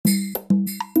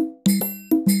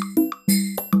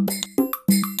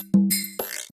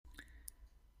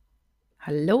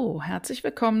Hallo, herzlich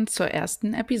willkommen zur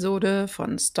ersten Episode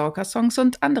von Stalker-Songs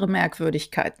und andere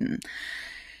Merkwürdigkeiten.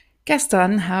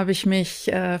 Gestern habe ich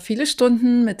mich viele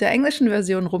Stunden mit der englischen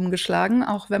Version rumgeschlagen,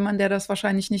 auch wenn man der das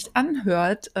wahrscheinlich nicht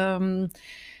anhört.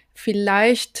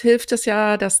 Vielleicht hilft es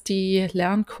ja, dass die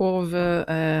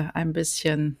Lernkurve ein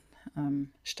bisschen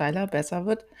steiler, besser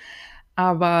wird.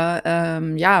 Aber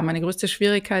ja, meine größte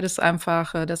Schwierigkeit ist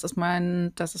einfach, das ist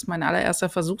mein allererster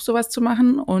Versuch, sowas zu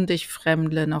machen. Und ich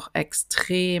fremdle noch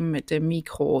extrem mit dem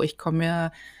Mikro. Ich komme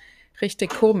mir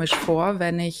richtig komisch vor,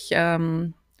 wenn ich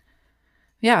ins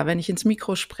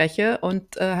Mikro spreche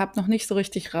und habe noch nicht so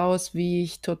richtig raus, wie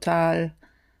ich total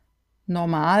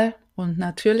normal und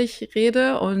natürlich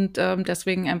rede. Und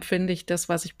deswegen empfinde ich das,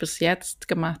 was ich bis jetzt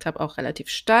gemacht habe, auch relativ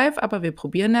steif. Aber wir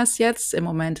probieren das jetzt. Im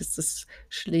Moment ist es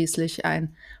schließlich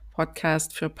ein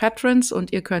Podcast für Patrons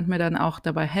und ihr könnt mir dann auch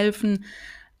dabei helfen,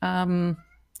 ihn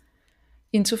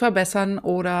zu verbessern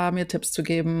oder mir Tipps zu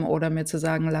geben oder mir zu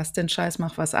sagen, lass den Scheiß,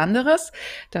 mach was anderes.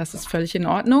 Das ist völlig in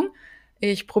Ordnung.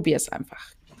 Ich probiere es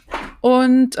einfach.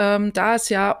 Und da es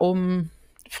ja um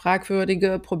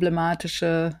fragwürdige,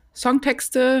 problematische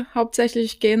Songtexte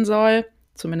hauptsächlich gehen soll,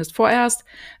 zumindest vorerst,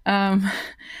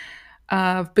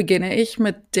 beginne ich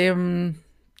mit dem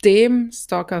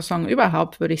Stalker-Song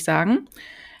überhaupt, würde ich sagen.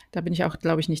 Da bin ich auch,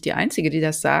 glaube ich, nicht die Einzige, die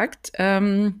das sagt.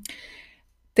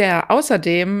 Der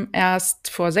außerdem erst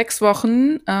vor 6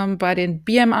 Wochen bei den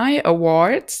BMI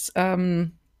Awards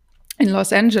in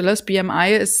Los Angeles,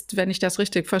 BMI ist, wenn ich das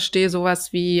richtig verstehe,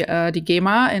 sowas wie die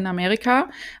GEMA in Amerika,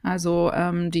 also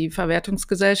die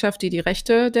Verwertungsgesellschaft, die die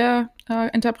Rechte der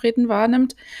Interpreten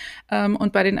wahrnimmt.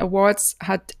 Und bei den Awards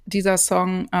hat dieser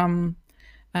Song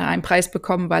einen Preis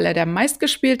bekommen, weil er der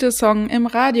meistgespielte Song im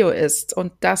Radio ist.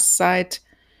 Und das seit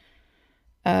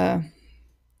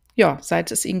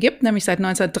es ihn gibt, nämlich seit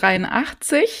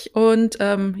 1983. Und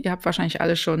ihr habt wahrscheinlich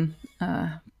alle schon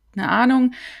eine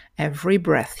Ahnung. Every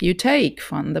Breath You Take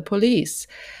von The Police.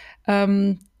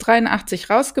 83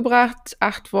 rausgebracht,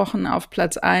 8 Wochen auf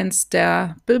Platz 1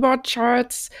 der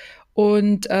Billboard-Charts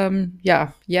und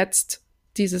jetzt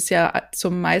dieses Jahr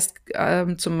zum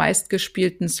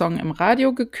meistgespielten Song im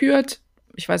Radio gekürt.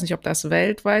 Ich weiß nicht, ob das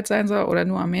weltweit sein soll oder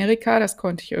nur Amerika. Das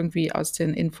konnte ich irgendwie aus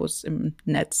den Infos im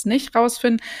Netz nicht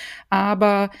rausfinden.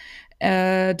 Aber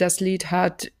das Lied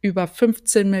hat über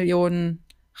 15 Millionen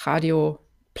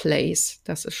Radio-Plays.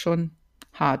 Das ist schon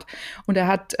hart. Und er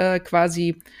hat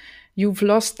quasi You've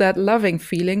Lost That Loving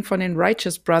Feeling von den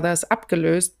Righteous Brothers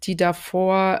abgelöst, die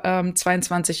davor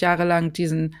 22 Jahre lang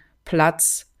diesen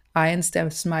Platz 1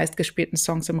 des meistgespielten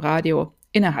Songs im Radio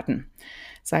innehatten.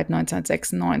 Seit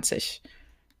 1996.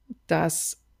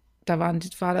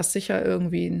 War das sicher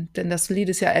irgendwie, denn das Lied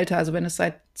ist ja älter, also wenn es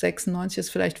seit 96 ist,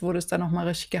 vielleicht wurde es dann noch mal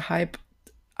richtig gehypt,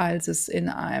 als es in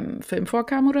einem Film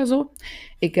vorkam oder so.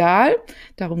 Egal,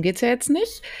 darum geht's ja jetzt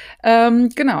nicht.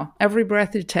 Genau, Every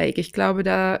Breath You Take. Ich glaube,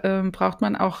 da braucht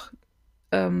man auch,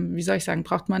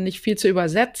 braucht man nicht viel zu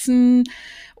übersetzen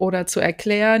oder zu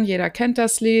erklären. Jeder kennt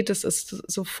das Lied, es ist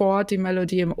sofort die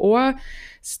Melodie im Ohr.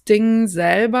 Sting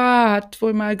selber hat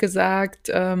wohl mal gesagt,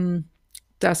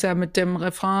 dass er mit dem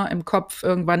Refrain im Kopf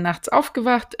irgendwann nachts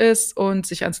aufgewacht ist und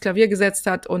sich ans Klavier gesetzt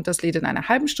hat und das Lied in einer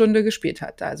halben Stunde gespielt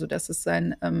hat. Also das ist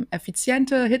seine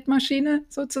effiziente Hitmaschine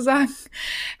sozusagen.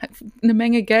 Hat eine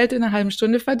Menge Geld in einer halben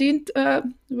Stunde verdient,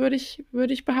 würde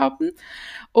ich behaupten.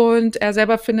 Und er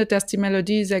selber findet, dass die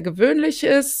Melodie sehr gewöhnlich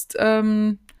ist,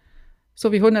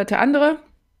 so wie hunderte andere.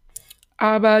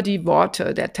 Aber die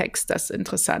Worte, der Text, das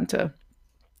Interessante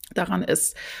daran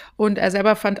ist. Und er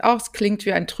selber fand auch, es klingt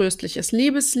wie ein tröstliches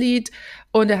Liebeslied.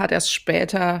 Und er hat erst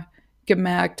später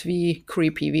gemerkt, wie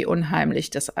creepy, wie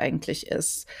unheimlich das eigentlich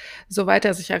ist. Soweit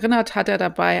er sich erinnert, hat er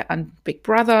dabei an Big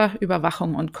Brother,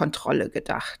 Überwachung und Kontrolle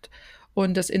gedacht.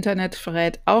 Und das Internet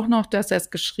verrät auch noch, dass er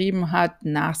es geschrieben hat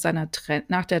nach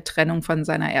der Trennung von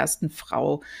seiner ersten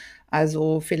Frau.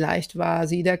 Also vielleicht war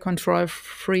sie der Control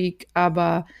Freak,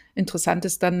 aber interessant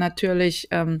ist dann natürlich,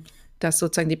 dass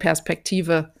sozusagen die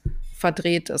Perspektive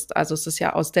verdreht ist. Also es ist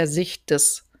ja aus der Sicht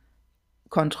des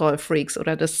Control Freaks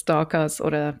oder des Stalkers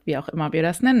oder wie auch immer wir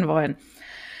das nennen wollen.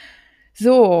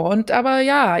 So, aber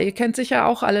ja, ihr kennt sicher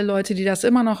auch alle Leute, die das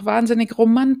immer noch wahnsinnig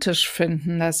romantisch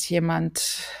finden, dass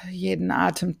jemand jeden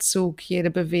Atemzug,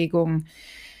 jede Bewegung,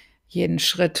 jeden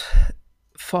Schritt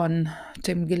von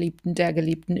dem Geliebten, der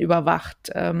Geliebten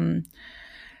überwacht.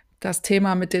 Das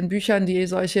Thema mit den Büchern, die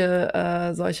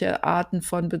solche Arten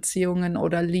von Beziehungen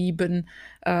oder Lieben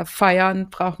feiern,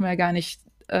 brauchen wir gar nicht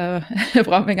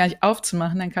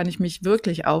aufzumachen. Dann kann ich mich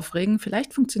wirklich aufregen.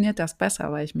 Vielleicht funktioniert das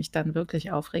besser, weil ich mich dann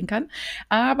wirklich aufregen kann.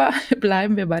 Aber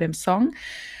bleiben wir bei dem Song.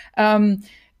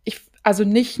 Also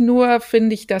nicht nur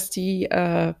finde ich, dass die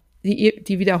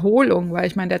die Wiederholung, weil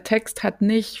ich meine, der Text hat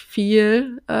nicht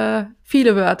viele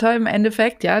Wörter im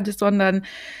Endeffekt, ja,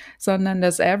 sondern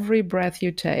das every breath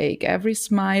you take, every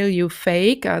smile you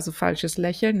fake, also falsches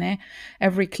Lächeln, ne?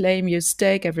 Every claim you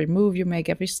stake, every move you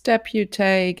make, every step you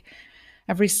take,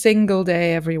 every single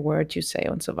day, every word you say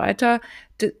und so weiter.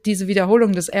 Diese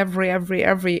Wiederholung des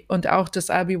every und auch des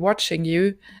I'll be watching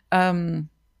you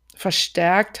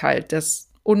verstärkt halt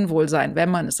das Unwohlsein, wenn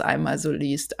man es einmal so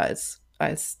liest als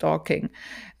Stalking.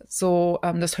 So,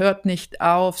 das hört nicht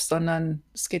auf, sondern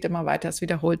es geht immer weiter, es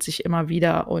wiederholt sich immer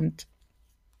wieder und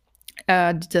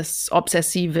das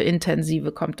Obsessive,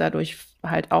 Intensive kommt dadurch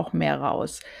halt auch mehr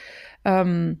raus.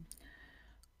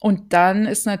 Und dann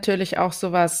ist natürlich auch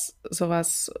sowas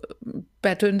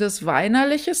Bettelndes,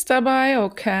 Weinerliches dabei. Oh,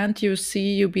 can't you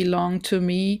see you belong to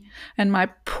me? And my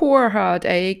poor heart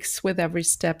aches with every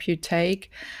step you take.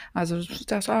 Also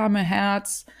das arme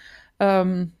Herz,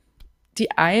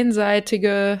 die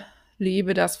einseitige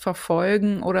Liebe, das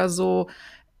Verfolgen oder so,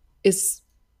 ist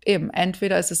eben,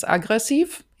 entweder ist es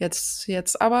aggressiv,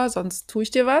 jetzt aber, sonst tue ich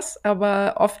dir was,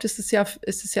 aber oft ist es ja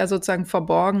sozusagen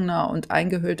verborgener und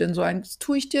eingehüllt in so ein,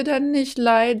 tue ich dir denn nicht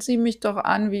leid, sieh mich doch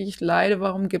an, wie ich leide,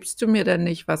 warum gibst du mir denn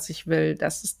nicht, was ich will?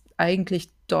 Das ist eigentlich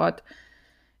dort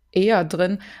eher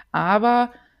drin,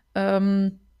 aber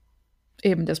eben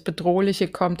das Bedrohliche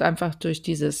kommt einfach durch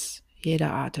dieses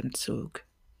jeder Atemzug,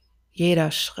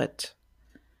 jeder Schritt,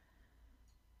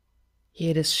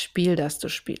 jedes Spiel, das du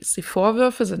spielst. Die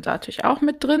Vorwürfe sind natürlich auch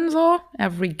mit drin so.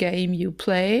 Every game you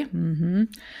play.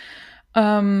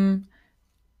 Und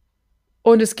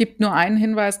es gibt nur einen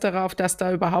Hinweis darauf, dass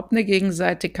da überhaupt eine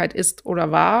Gegenseitigkeit ist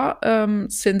oder war.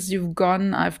 Since you've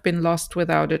gone, I've been lost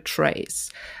without a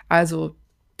trace. Also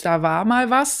da war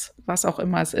mal was auch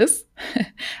immer es ist.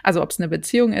 Also ob es eine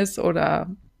Beziehung ist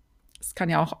oder es kann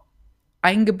ja auch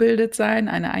eingebildet sein,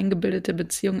 eine eingebildete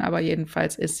Beziehung, aber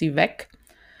jedenfalls ist sie weg.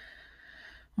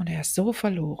 Und er ist so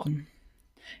verloren.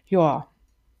 Ja,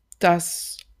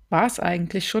 das war es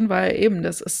eigentlich schon, weil eben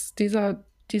das ist dieser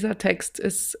Text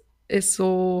ist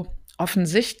so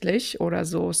offensichtlich oder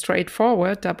so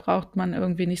straightforward, da braucht man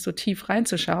irgendwie nicht so tief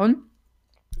reinzuschauen.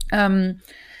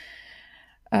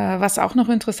 Was auch noch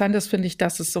interessant ist, finde ich,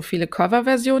 dass es so viele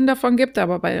Coverversionen davon gibt,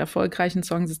 aber bei erfolgreichen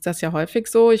Songs ist das ja häufig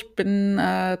so. Ich bin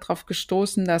darauf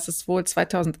gestoßen, dass es wohl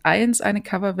 2001 eine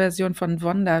Coverversion von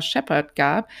Wanda Shepherd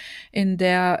gab, in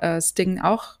der Sting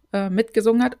auch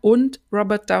mitgesungen hat und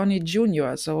Robert Downey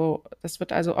Jr. So, das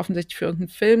wird also offensichtlich für irgendeinen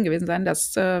Film gewesen sein.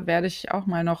 Das werde ich auch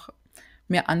mal noch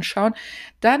mir anschauen.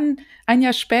 Dann ein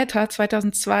Jahr später,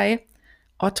 2002,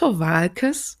 Otto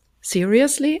Waalkes.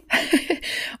 Seriously?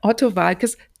 Otto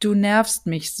Waalkes, du nervst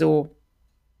mich so.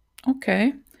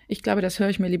 Okay, ich glaube, das höre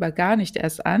ich mir lieber gar nicht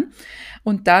erst an.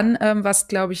 Und dann, was,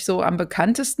 glaube ich, so am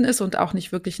bekanntesten ist und auch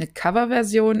nicht wirklich eine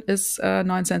Coverversion, ist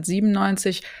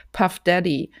 1997 Puff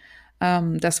Daddy.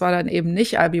 Das war dann eben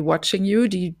nicht I'll Be Watching You,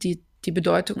 die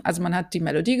Bedeutung, also man hat die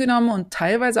Melodie genommen und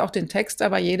teilweise auch den Text,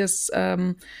 aber jedes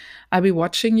I'll Be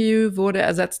Watching You wurde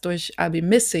ersetzt durch I'll Be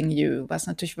Missing You, was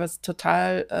natürlich was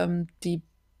total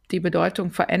die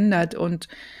Bedeutung verändert und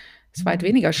es weit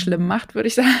weniger schlimm macht, würde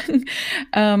ich sagen.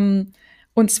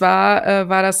 Und zwar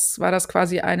war das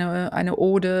quasi eine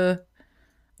Ode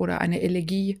oder eine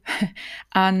Elegie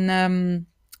an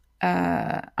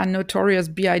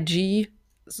Notorious B.I.G.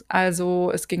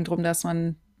 Also es ging darum, dass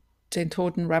man den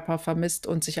toten Rapper vermisst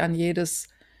und sich an jedes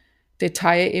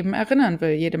Detail eben erinnern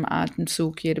will, jedem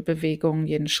Atemzug, jede Bewegung,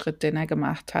 jeden Schritt, den er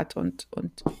gemacht hat und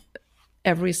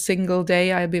every single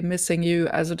day I'll be missing you.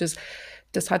 Also das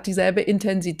hat dieselbe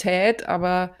Intensität,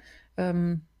 aber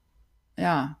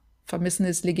ja, vermissen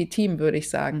ist legitim, würde ich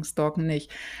sagen, stalken nicht.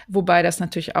 Wobei das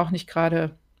natürlich auch nicht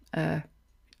gerade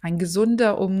ein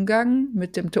gesunder Umgang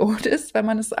mit dem Tod ist, wenn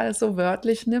man es alles so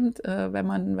wörtlich nimmt, wenn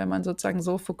man sozusagen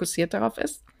so fokussiert darauf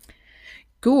ist.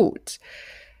 Gut,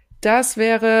 das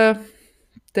wäre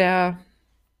der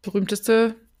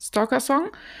berühmteste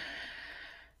Stalker-Song.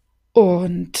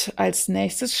 Und als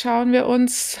nächstes schauen wir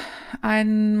uns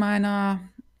einen meiner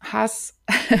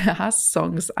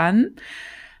Hass-Songs an.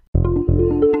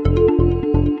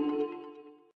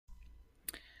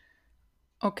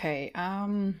 Okay,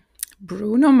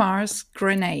 Bruno Mars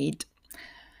Grenade.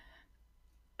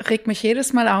 Regt mich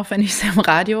jedes Mal auf, wenn ich es im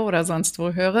Radio oder sonst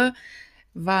wo höre,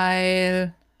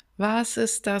 weil was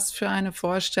ist das für eine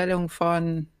Vorstellung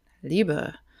von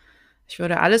Liebe? Ich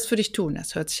würde alles für dich tun.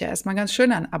 Das hört sich ja erstmal ganz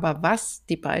schön an. Aber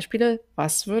die Beispiele,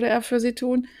 was würde er für sie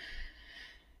tun?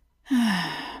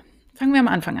 Fangen wir am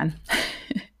Anfang an.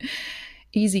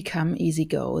 Easy come, easy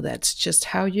go. That's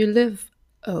just how you live.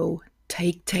 Oh,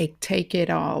 take it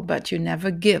all, but you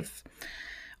never give.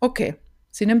 Okay,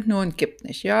 Sie nimmt nur und gibt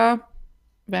nicht. Ja,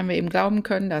 wenn wir ihm glauben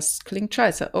können, das klingt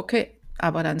scheiße. Okay,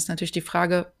 aber dann ist natürlich die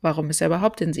Frage, warum ist er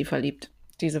überhaupt in sie verliebt?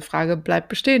 Diese Frage bleibt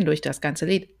bestehen durch das ganze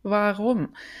Lied.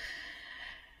 Warum?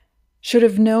 Should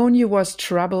have known you was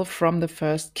trouble from the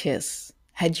first kiss.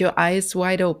 Had your eyes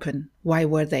wide open. Why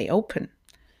were they open?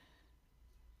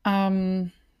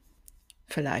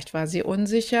 Vielleicht war sie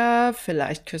unsicher,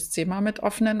 vielleicht küsst sie mal mit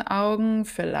offenen Augen,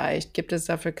 vielleicht gibt es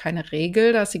dafür keine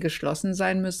Regel, dass sie geschlossen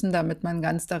sein müssen, damit man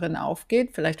ganz darin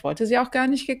aufgeht. Vielleicht wollte sie auch gar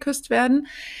nicht geküsst werden.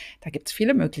 Da gibt es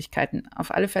viele Möglichkeiten.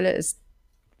 Auf alle Fälle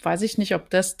weiß ich nicht,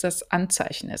 ob das das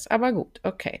Anzeichen ist. Aber gut,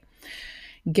 okay.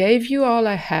 Gave you all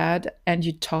I had and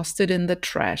you tossed it in the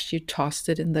trash. You tossed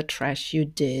it in the trash. You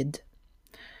did.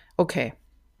 Okay.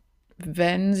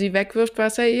 Wenn sie wegwirft,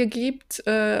 was er ihr gibt,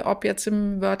 ob jetzt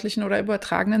im wörtlichen oder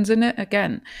übertragenen Sinne,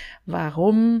 again,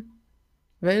 warum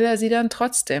will er sie dann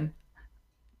trotzdem?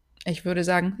 Ich würde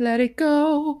sagen, let it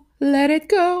go,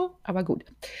 aber gut.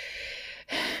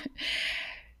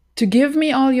 To give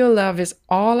me all your love is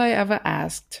all I ever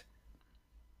asked.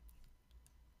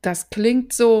 Das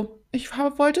klingt so, ich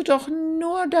wollte doch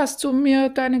nur, dass du mir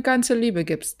deine ganze Liebe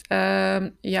gibst.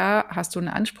 Ja, hast du einen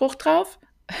Anspruch drauf?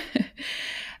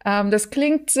 Das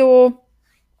klingt so,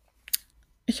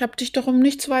 ich habe dich doch um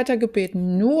nichts weiter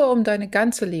gebeten, nur um deine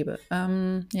ganze Liebe.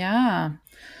 Ja,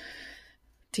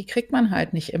 die kriegt man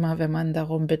halt nicht immer, wenn man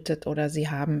darum bittet oder sie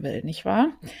haben will, nicht wahr?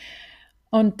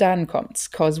 Und dann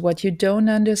kommt's, 'cause what you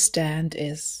don't understand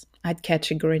is, I'd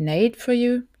catch a grenade for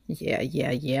you, yeah,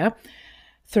 yeah, yeah.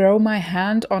 Throw my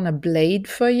hand on a blade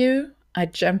for you,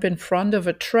 I'd jump in front of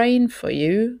a train for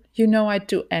you, you know I'd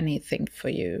do anything for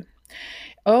you.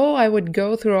 Oh, I would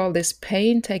go through all this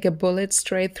pain, take a bullet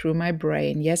straight through my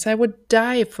brain. Yes, I would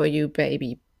die for you,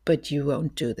 baby, but you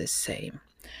won't do the same.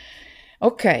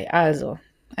 Okay, also,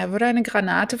 er würde eine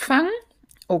Granate fangen.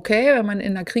 Okay, wenn man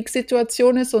in einer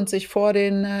Kriegssituation ist und sich vor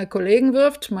den Kollegen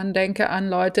wirft, man denke an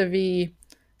Leute wie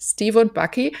Steve und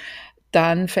Bucky,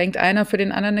 dann fängt einer für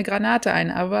den anderen eine Granate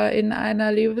ein. Aber in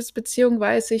einer Liebesbeziehung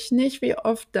weiß ich nicht, wie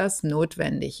oft das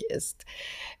notwendig ist.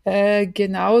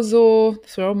 Genauso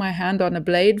throw my hand on a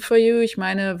blade for you. Ich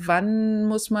meine, wann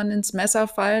muss man ins Messer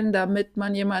fallen, damit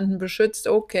man jemanden beschützt?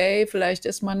 Okay, vielleicht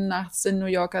ist man nachts in New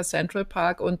Yorker Central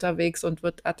Park unterwegs und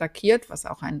wird attackiert, was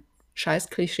auch ein scheiß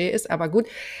Klischee ist, aber gut.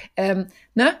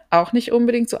 Auch nicht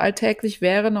unbedingt so alltäglich,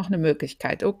 wäre noch eine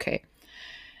Möglichkeit. Okay.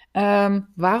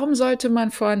 Warum sollte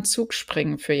man vor einen Zug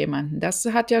springen für jemanden? Das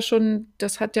hat ja schon,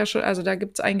 also da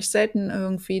gibt es eigentlich selten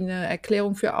irgendwie eine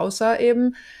Erklärung für, außer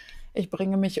eben, ich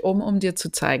bringe mich um dir zu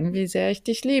zeigen, wie sehr ich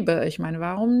dich liebe. Ich meine,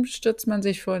 warum stürzt man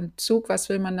sich vor einen Zug? Was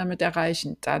will man damit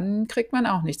erreichen? Dann kriegt man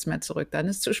auch nichts mehr zurück, dann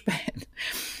ist zu spät.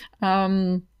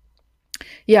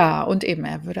 Ja, und eben,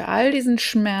 er würde all diesen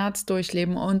Schmerz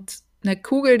durchleben und eine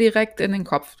Kugel direkt in den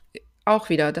Kopf. Auch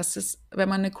wieder, das ist, wenn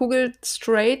man eine Kugel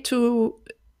straight to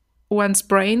one's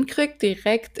brain kriegt,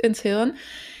 direkt ins Hirn,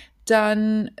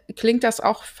 dann klingt das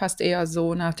auch fast eher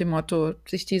so nach dem Motto,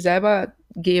 sich die selber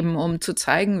geben, um zu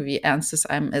zeigen, wie ernst es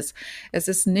einem ist.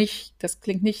 Das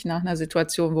klingt nicht nach einer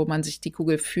Situation, wo man sich die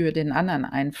Kugel für den anderen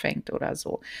einfängt oder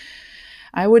so.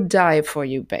 I would die for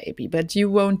you, baby, but you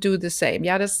won't do the same.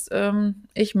 Ja,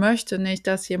 ich möchte nicht,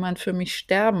 dass jemand für mich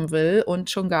sterben will und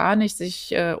schon gar nicht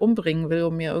sich umbringen will,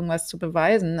 um mir irgendwas zu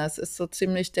beweisen. Das ist so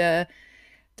ziemlich der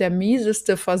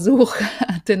mieseste Versuch,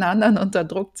 den anderen unter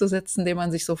Druck zu setzen, den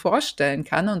man sich so vorstellen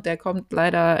kann. Und der kommt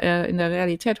leider in der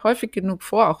Realität häufig genug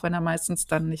vor, auch wenn er meistens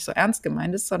dann nicht so ernst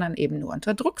gemeint ist, sondern eben nur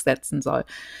unter Druck setzen soll.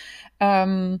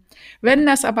 Wenn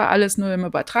das aber alles nur im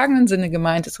übertragenen Sinne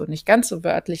gemeint ist und nicht ganz so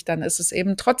wörtlich, dann ist es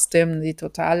eben trotzdem die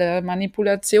totale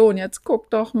Manipulation. Jetzt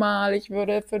guck doch mal, ich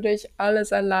würde für dich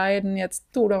alles erleiden, jetzt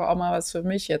tu doch auch mal was für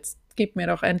mich, jetzt gib mir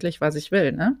doch endlich, was ich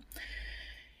will, ne?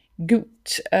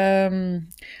 Gut,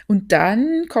 und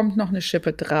dann kommt noch eine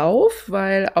Schippe drauf,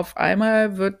 weil auf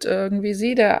einmal wird irgendwie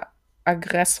sie der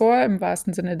Aggressor im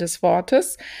wahrsten Sinne des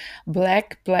Wortes.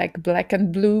 Black, black, black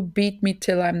and blue, beat me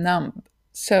till I'm numb.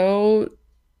 So,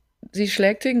 sie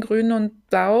schlägt ihn grün und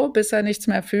blau, bis er nichts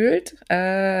mehr fühlt.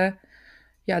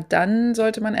 Ja, dann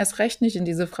sollte man erst recht nicht in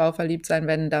diese Frau verliebt sein,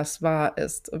 wenn das wahr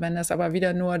ist. Wenn das aber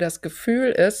wieder nur das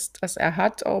Gefühl ist, das er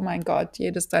hat, oh mein Gott,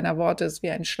 jedes deiner Worte ist wie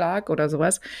ein Schlag oder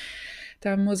sowas,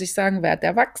 dann muss ich sagen, werd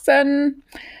erwachsen.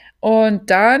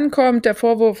 Und dann kommt der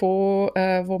Vorwurf,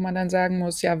 wo man dann sagen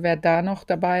muss, ja, wer da noch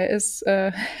dabei ist,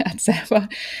 hat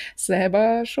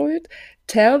selber Schuld.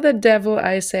 Tell the devil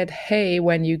I said, hey,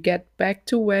 when you get back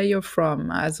to where you're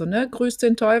from. Also, grüß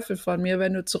den Teufel von mir,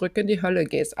 wenn du zurück in die Hölle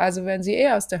gehst. Also, wenn sie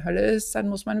aus der Hölle ist, dann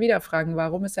muss man wieder fragen,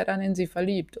 warum ist er dann in sie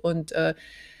verliebt? Und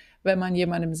wenn man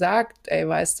jemandem sagt, ey,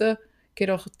 weißt du, geh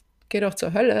doch geh doch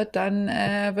zur Hölle, dann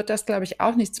wird das, glaube ich,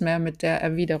 auch nichts mehr mit der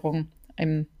Erwiderung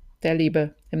der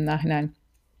Liebe im Nachhinein.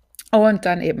 Und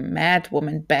dann eben Mad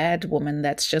Woman, Bad Woman,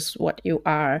 that's just what you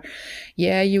are.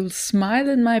 Yeah, you'll smile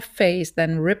in my face,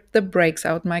 then rip the brakes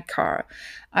out my car.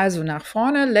 Also nach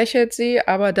vorne lächelt sie,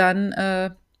 aber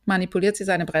dann manipuliert sie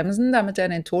seine Bremsen, damit er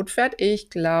in den Tod fährt. Ich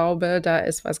glaube, da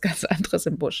ist was ganz anderes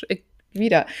im Busch.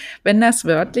 Wieder, wenn das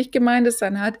wörtlich gemeint ist,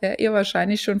 dann hat er ihr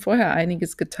wahrscheinlich schon vorher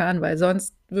einiges getan, weil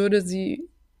sonst würde sie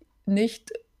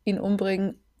nicht ihn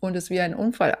umbringen und es wie ein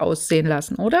Unfall aussehen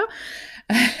lassen, oder?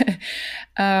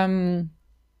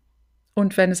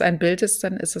 Und wenn es ein Bild ist,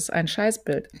 dann ist es ein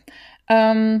Scheißbild.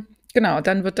 Genau,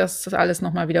 dann wird das alles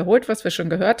nochmal wiederholt, was wir schon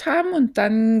gehört haben. Und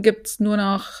dann gibt's nur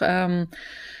noch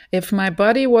If my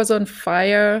body was on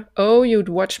fire, oh, you'd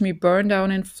watch me burn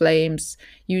down in flames.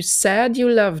 You said you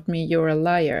loved me, you're a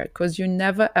liar, 'cause you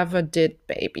never ever did,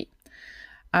 baby.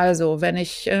 Also, wenn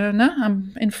ich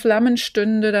in Flammen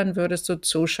stünde, dann würdest du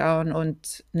zuschauen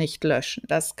und nicht löschen.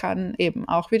 Das kann eben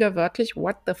auch wieder wörtlich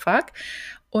what the fuck.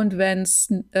 Und wenn es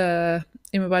im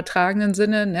übertragenen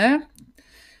Sinne, ne,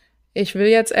 ich will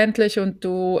jetzt endlich und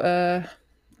du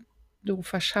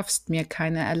verschaffst mir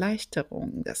keine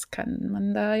Erleichterung. Das kann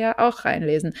man da ja auch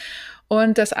reinlesen.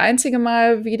 Und das einzige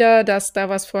Mal wieder, dass da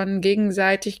was von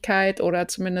Gegenseitigkeit oder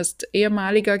zumindest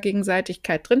ehemaliger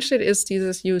Gegenseitigkeit drinsteht, ist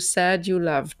dieses You said you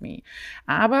loved me.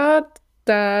 Aber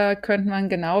da könnte man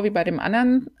genau wie bei dem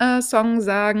anderen Song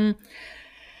sagen,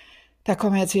 da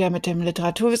kommen wir jetzt wieder mit dem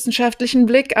literaturwissenschaftlichen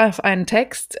Blick auf einen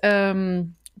Text.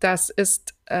 Das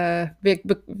ist,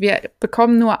 wir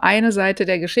bekommen nur eine Seite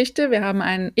der Geschichte. Wir haben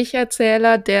einen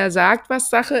Ich-Erzähler, der sagt,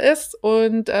 was Sache ist.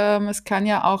 Und es kann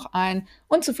ja auch ein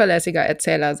unzuverlässiger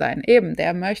Erzähler sein. Eben,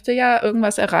 der möchte ja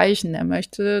irgendwas erreichen. Der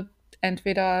möchte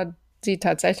entweder sie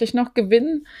tatsächlich noch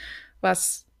gewinnen,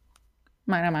 was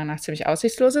meiner Meinung nach ziemlich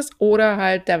aussichtslos ist, oder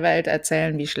halt der Welt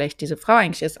erzählen, wie schlecht diese Frau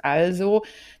eigentlich ist. Also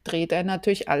dreht er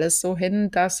natürlich alles so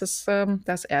hin, dass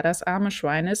er das arme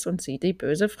Schwein ist und sie die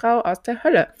böse Frau aus der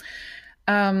Hölle.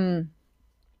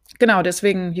 Genau,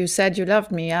 deswegen, you said you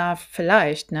loved me, ja,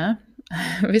 vielleicht, ne?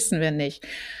 Wissen wir nicht.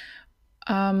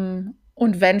 Und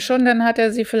wenn schon, dann hat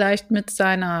er sie vielleicht mit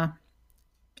seiner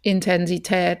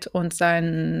Intensität und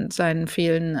seinen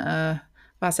vielen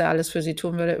was er alles für sie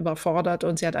tun würde, überfordert.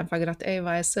 Und sie hat einfach gedacht, ey,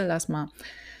 weißt du, lass mal.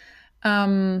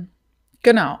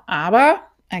 Genau, aber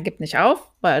er gibt nicht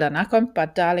auf, weil danach kommt,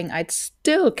 but darling, I'd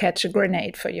still catch a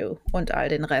grenade for you und all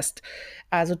den Rest.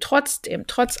 Also trotz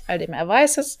all dem, er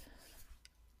weiß es.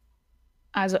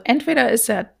 Also entweder ist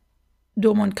er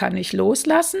dumm und kann nicht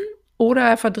loslassen, oder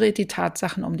er verdreht die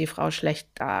Tatsachen, um die Frau schlecht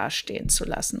dastehen zu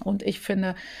lassen. Und ich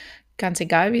finde, ganz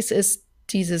egal wie es ist,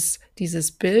 dieses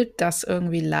Bild, dass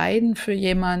irgendwie Leiden für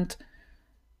jemand,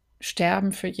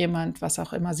 Sterben für jemand, was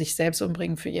auch immer, sich selbst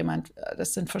umbringen für jemand,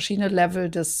 das sind verschiedene Level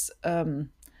des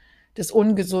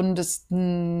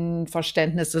ungesundesten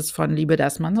Verständnisses von Liebe,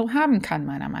 das man so haben kann,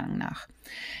 meiner Meinung nach.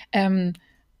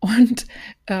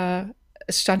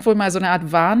 Es stand wohl mal so eine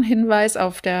Art Warnhinweis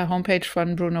auf der Homepage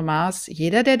von Bruno Mars.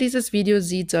 Jeder, der dieses Video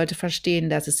sieht, sollte verstehen,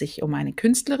 dass es sich um eine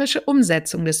künstlerische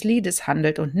Umsetzung des Liedes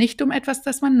handelt und nicht um etwas,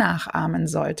 das man nachahmen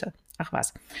sollte. Ach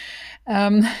was.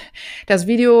 Das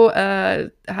Video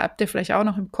habt ihr vielleicht auch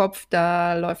noch im Kopf.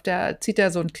 Da zieht er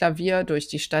so ein Klavier durch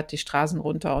die Stadt, die Straßen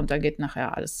runter und da geht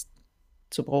nachher alles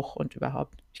zu Bruch und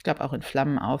überhaupt. Ich glaube auch in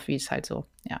Flammen auf, wie es halt so,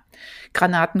 ja.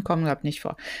 Granaten kommen, glaube ich, nicht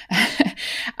vor.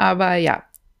 Aber ja.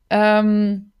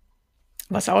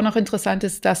 Was auch noch interessant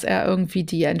ist, dass er irgendwie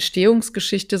die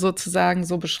Entstehungsgeschichte sozusagen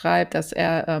so beschreibt, dass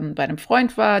er bei einem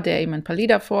Freund war, der ihm ein paar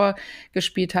Lieder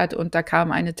vorgespielt hat und da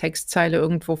kam eine Textzeile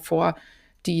irgendwo vor,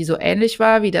 die so ähnlich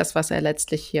war wie das, was er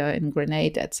letztlich hier in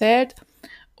Grenade erzählt.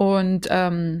 Und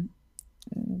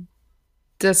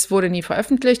das wurde nie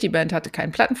veröffentlicht. Die Band hatte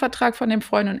keinen Plattenvertrag von dem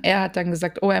Freund und er hat dann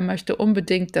gesagt, oh, er möchte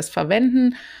unbedingt das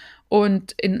verwenden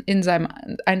und in seinem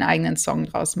einen eigenen Song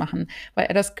draus machen, weil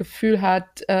er das Gefühl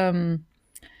hat,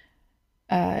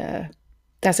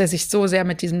 dass er sich so sehr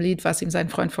mit diesem Lied, was ihm sein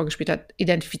Freund vorgespielt hat,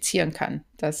 identifizieren kann.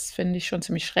 Das finde ich schon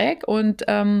ziemlich schräg. Und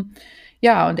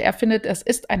ja, und er findet, es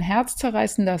ist ein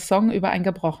herzzerreißender Song über ein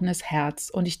gebrochenes Herz.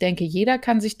 Und ich denke, jeder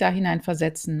kann sich da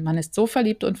hineinversetzen. Man ist so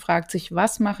verliebt und fragt sich,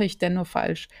 was mache ich denn nur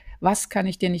falsch? Was kann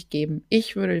ich dir nicht geben?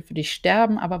 Ich würde für dich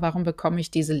sterben, aber warum bekomme ich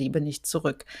diese Liebe nicht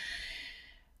zurück?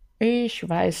 Ich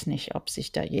weiß nicht, ob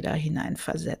sich da jeder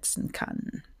hineinversetzen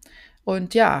kann.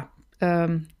 Und ja,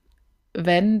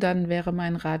 wenn, dann wäre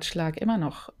mein Ratschlag immer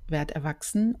noch werd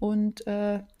erwachsen und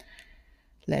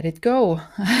let it go.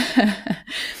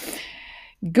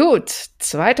 Gut,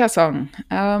 zweiter Song.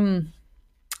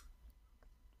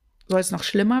 Soll es noch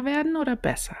schlimmer werden oder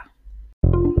besser?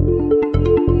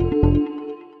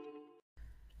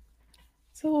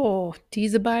 So,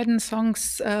 diese beiden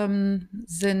Songs,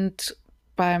 sind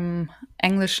beim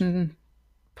englischen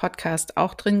Podcast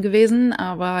auch drin gewesen,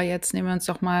 aber jetzt nehmen wir uns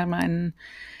doch mal meinen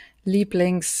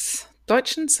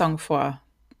Lieblingsdeutschen Song vor.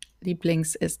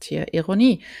 Lieblings ist hier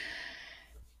Ironie.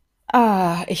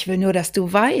 Ich will nur, dass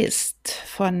du weißt,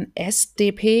 von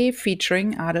SDP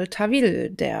featuring Adel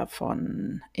Tawil, der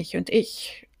von Ich und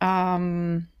Ich.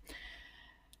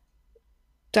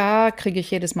 Da kriege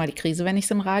ich jedes Mal die Krise, wenn ich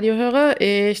es im Radio höre.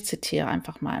 Ich zitiere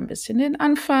einfach mal ein bisschen den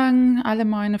Anfang. Alle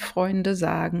meine Freunde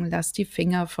sagen, lass die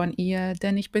Finger von ihr,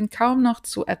 denn ich bin kaum noch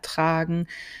zu ertragen.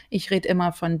 Ich red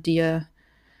immer von dir,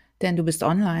 denn du bist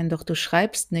online, doch du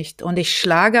schreibst nicht. Und ich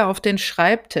schlage auf den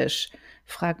Schreibtisch.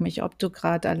 Frag mich, ob du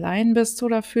gerade allein bist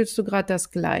oder fühlst du gerade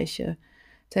das Gleiche.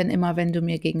 Denn immer wenn du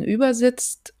mir gegenüber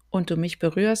sitzt und du mich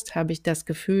berührst, habe ich das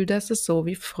Gefühl, dass es so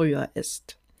wie früher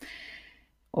ist.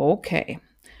 Okay.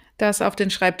 Das auf den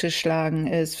Schreibtisch schlagen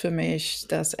ist für mich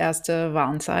das erste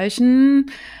Warnzeichen.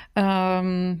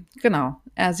 Genau,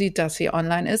 er sieht, dass sie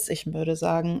online ist. Ich würde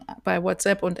sagen, bei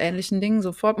WhatsApp und ähnlichen Dingen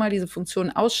sofort mal diese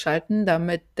Funktion ausschalten,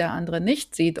 damit der andere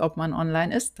nicht sieht, ob man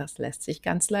online ist. Das lässt sich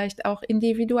ganz leicht auch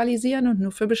individualisieren und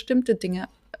nur für bestimmte Dinge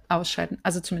ausschalten.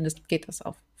 Also zumindest geht das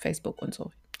auf Facebook und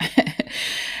so.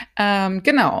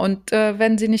 Genau, und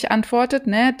wenn sie nicht antwortet,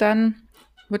 ne, dann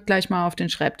wird gleich mal auf den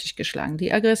Schreibtisch geschlagen.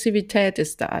 Die Aggressivität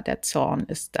ist da, der Zorn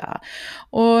ist da.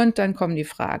 Und dann kommen die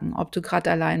Fragen, ob du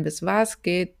gerade allein bist. Was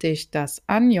geht dich das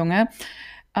an, Junge?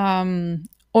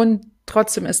 Und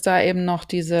trotzdem ist da eben noch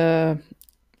diese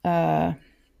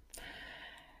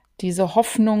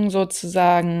Hoffnung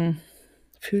sozusagen.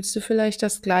 Fühlst du vielleicht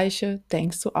das Gleiche?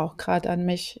 Denkst du auch gerade an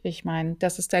mich? Ich meine,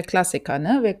 das ist der Klassiker,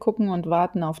 ne? Wir gucken und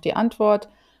warten auf die Antwort.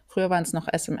 Früher waren es noch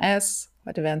SMS,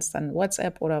 heute wären es dann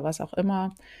WhatsApp oder was auch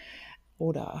immer.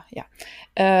 Oder ja,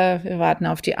 wir warten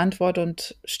auf die Antwort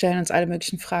und stellen uns alle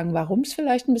möglichen Fragen, warum es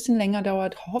vielleicht ein bisschen länger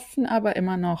dauert, hoffen aber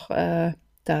immer noch,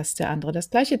 dass der andere das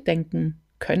Gleiche denken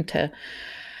könnte.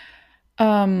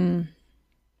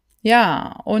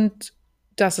 Ja, und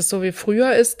dass es so wie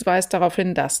früher ist, weist darauf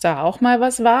hin, dass da auch mal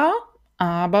was war,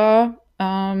 aber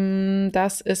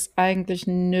das ist eigentlich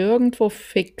nirgendwo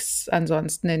fix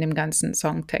ansonsten in dem ganzen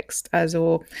Songtext.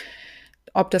 Also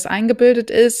ob das eingebildet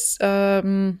ist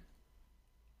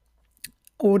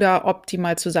oder ob die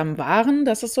mal zusammen waren,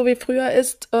 dass es so wie früher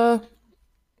ist,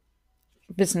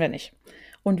 wissen wir nicht.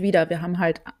 Und wieder, wir haben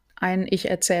halt einen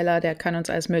Ich-Erzähler, der kann uns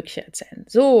alles Mögliche erzählen.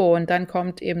 So, und dann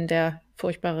kommt eben der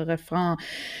furchtbare Refrain.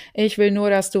 Ich will nur,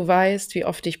 dass du weißt, wie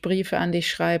oft ich Briefe an dich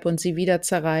schreibe und sie wieder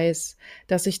zerreiß,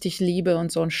 dass ich dich liebe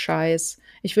und so ein Scheiß.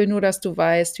 Ich will nur, dass du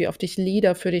weißt, wie oft ich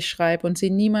Lieder für dich schreibe und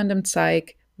sie niemandem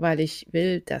zeig, weil ich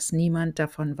will, dass niemand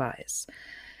davon weiß.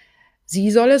 Sie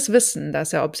soll es wissen,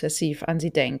 dass er obsessiv an sie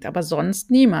denkt, aber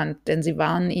sonst niemand, denn sie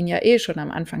warnen ihn ja eh schon.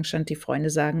 Am Anfang stand, die Freunde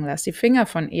sagen, lass die Finger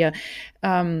von ihr.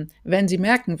 Wenn sie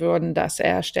merken würden, dass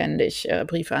er ständig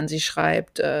Briefe an sie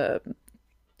schreibt,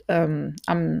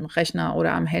 am Rechner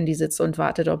oder am Handy sitzt und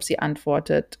wartet, ob sie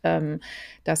antwortet,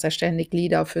 dass er ständig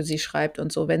Lieder für sie schreibt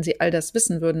und so. Wenn sie all das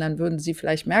wissen würden, dann würden sie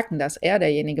vielleicht merken, dass er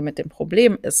derjenige mit dem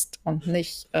Problem ist und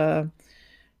nicht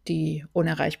die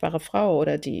unerreichbare Frau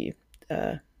oder die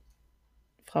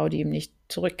Frau, die ihm nicht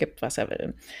zurückgibt, was er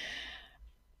will.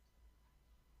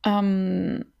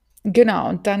 Genau,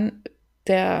 und dann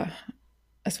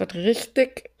es wird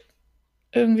richtig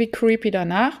irgendwie creepy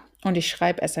danach. Und ich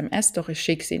schreibe SMS, doch ich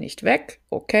schicke sie nicht weg.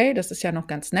 Okay, das ist ja noch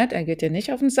ganz nett. Er geht dir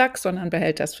nicht auf den Sack, sondern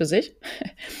behält das für sich.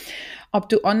 Ob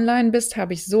du online bist,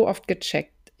 habe ich so oft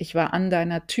gecheckt. Ich war an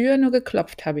deiner Tür, nur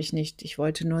geklopft habe ich nicht. Ich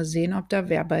wollte nur sehen, ob da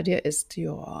wer bei dir ist.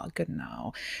 Ja,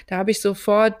 genau. Da habe ich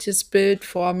sofort das Bild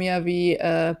vor mir, wie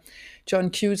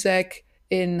John Cusack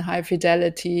in High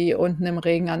Fidelity unten im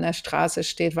Regen an der Straße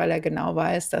steht, weil er genau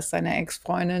weiß, dass seine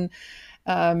Ex-Freundin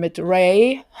mit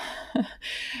Ian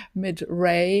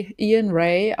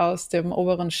Ray aus dem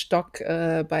oberen Stock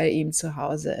bei ihm zu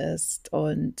Hause ist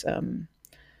und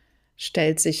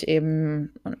stellt sich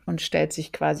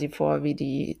quasi vor, wie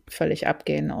die völlig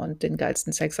abgehen und den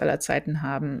geilsten Sex aller Zeiten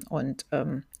haben und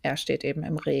er steht eben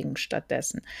im Regen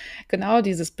stattdessen. Genau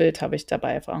dieses Bild habe ich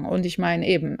dabei. Und ich meine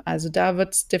eben, also da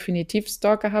wird es definitiv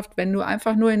stalkerhaft, wenn du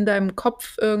einfach nur in deinem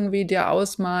Kopf irgendwie dir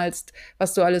ausmalst,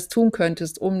 was du alles tun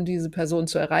könntest, um diese Person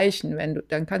zu erreichen.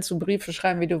 Dann kannst du Briefe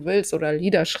schreiben, wie du willst oder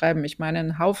Lieder schreiben. Ich meine,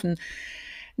 ein Haufen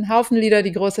Lieder,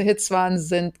 die große Hits waren,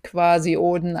 sind quasi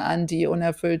Oden an die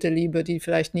unerfüllte Liebe, die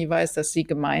vielleicht nie weiß, dass sie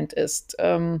gemeint ist.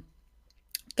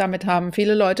 Damit haben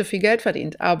viele Leute viel Geld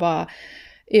verdient, aber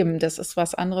eben, das ist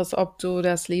was anderes, ob du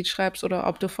das Lied schreibst oder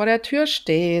ob du vor der Tür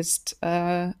stehst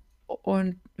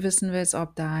und wissen willst,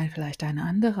 ob da vielleicht ein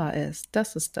anderer ist.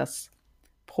 Das ist das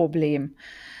Problem.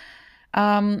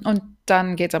 Und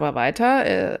dann geht's aber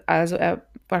weiter.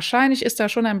 Wahrscheinlich ist da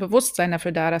schon ein Bewusstsein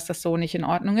dafür da, dass das so nicht in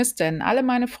Ordnung ist, denn alle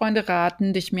meine Freunde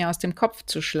raten, dich mir aus dem Kopf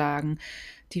zu schlagen.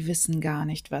 Die wissen gar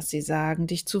nicht, was sie sagen.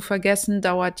 Dich zu vergessen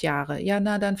dauert Jahre. Ja,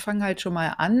 na, dann fang halt schon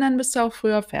mal an, dann bist du auch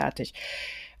früher fertig.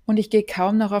 Und ich gehe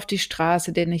kaum noch auf die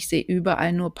Straße, denn ich sehe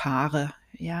überall nur Paare.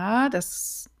 Ja,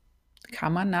 das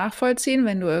kann man nachvollziehen.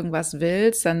 Wenn du irgendwas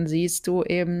willst, dann siehst du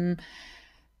eben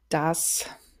das.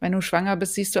 Wenn du schwanger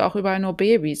bist, siehst du auch überall nur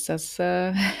Babys.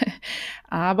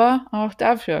 Aber auch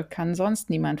dafür kann sonst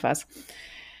niemand was.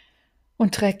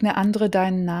 Und trägt eine andere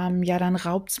deinen Namen, ja, dann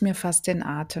raubt's mir fast den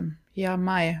Atem. Ja,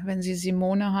 Mai, wenn sie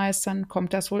Simone heißt, dann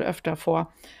kommt das wohl öfter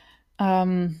vor.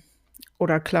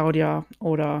 Oder Claudia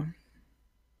oder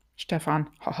Stefan.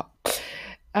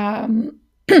 ähm,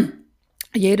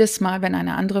 Jedes Mal, wenn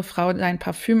eine andere Frau dein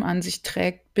Parfüm an sich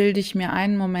trägt, bilde ich mir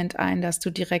einen Moment ein, dass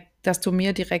du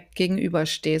mir direkt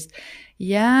gegenüberstehst.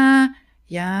 Ja,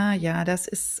 ja, das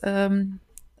ist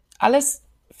alles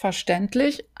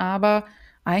verständlich, aber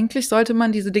eigentlich sollte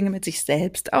man diese Dinge mit sich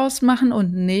selbst ausmachen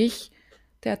und nicht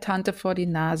der Tante vor die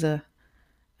Nase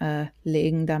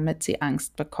legen, damit sie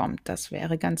Angst bekommt. Das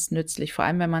wäre ganz nützlich, vor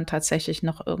allem wenn man tatsächlich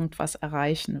noch irgendwas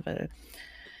erreichen will.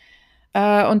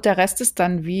 Und der Rest ist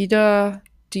dann wieder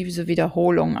diese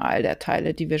Wiederholung all der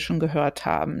Teile, die wir schon gehört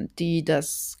haben, die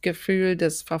das Gefühl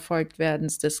des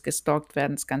Verfolgtwerdens, des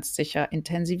Gestalktwerdens ganz sicher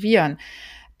intensivieren.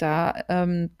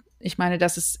 Ich meine,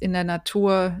 das ist in der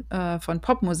Natur von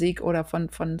Popmusik oder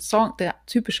von Song, der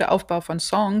typische Aufbau von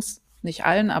Songs, nicht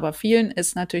allen, aber vielen,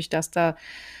 ist natürlich, dass da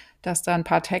ein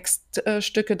paar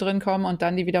Textstücke drin kommen und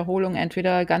dann die Wiederholung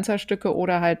entweder ganzer Stücke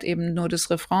oder halt eben nur des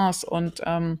Refrains.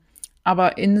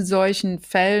 Aber in solchen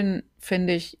Fällen,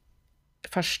 finde ich,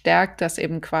 verstärkt das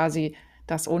eben quasi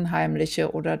das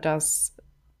Unheimliche oder das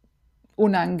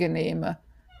Unangenehme.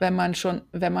 Wenn man schon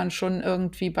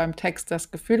irgendwie beim Text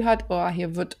das Gefühl hat, oh,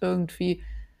 hier wird irgendwie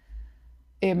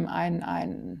eben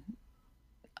ein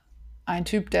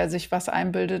Typ, der sich was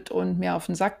einbildet und mir auf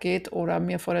den Sack geht oder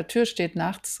mir vor der Tür steht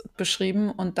nachts, beschrieben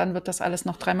und dann wird das alles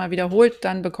noch dreimal wiederholt,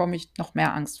 dann bekomme ich noch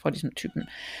mehr Angst vor diesem Typen.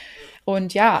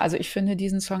 Und ja, also ich finde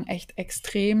diesen Song echt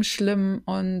extrem schlimm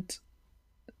und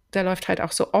der läuft halt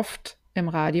auch so oft im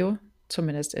Radio,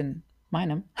 zumindest in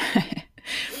meinem.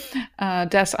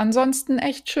 Der ist ansonsten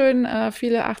echt schön,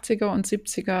 viele 80er und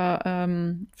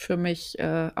 70er für mich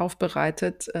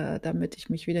aufbereitet, damit ich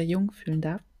mich wieder jung fühlen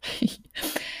darf.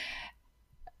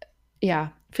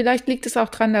 Ja, vielleicht liegt es auch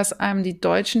dran, dass einem die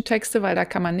deutschen Texte, weil da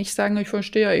kann man nicht sagen, ich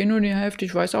verstehe ja eh nur die Hälfte,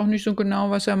 ich weiß auch nicht so genau,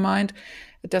 was er meint,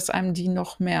 dass einem die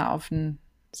noch mehr auf den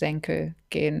Senkel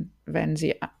gehen, wenn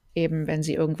sie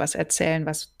irgendwas erzählen,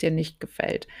 was dir nicht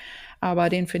gefällt. Aber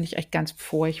den finde ich echt ganz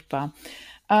furchtbar.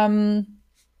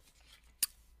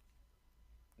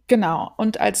 Genau.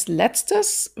 Und als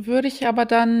letztes würde ich aber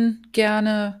dann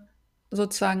gerne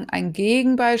sozusagen ein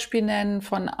Gegenbeispiel nennen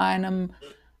von einem,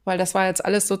 weil das war jetzt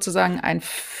alles sozusagen ein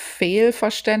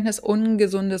Fehlverständnis,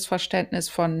 ungesundes Verständnis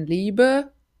von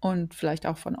Liebe und vielleicht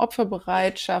auch von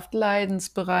Opferbereitschaft,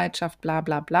 Leidensbereitschaft, bla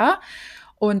bla bla.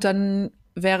 Und dann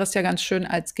wäre es ja ganz schön,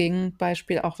 als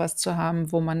Gegenbeispiel auch was zu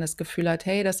haben, wo man das Gefühl hat,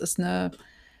 hey, das ist eine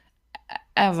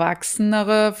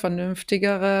erwachsenere,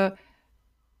 vernünftigere,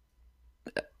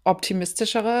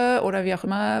 optimistischere oder wie auch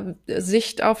immer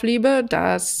Sicht auf Liebe.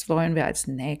 Das wollen wir als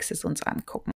nächstes uns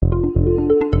angucken.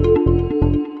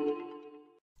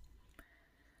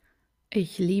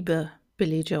 Ich liebe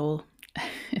Billy Joel.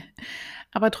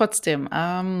 Aber trotzdem,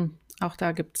 auch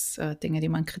da gibt es Dinge, die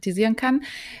man kritisieren kann.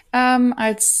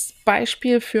 Als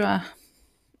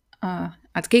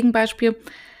Gegenbeispiel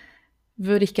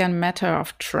würde ich gern Matter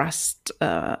of Trust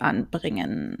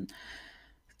anbringen.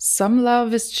 Some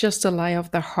love is just a lie of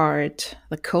the heart,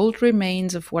 the cold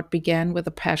remains of what began with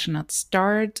a passionate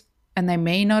start, and they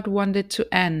may not want it to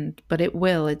end, but it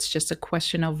will, it's just a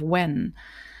question of when.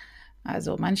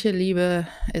 Also manche Liebe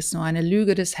ist nur eine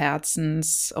Lüge des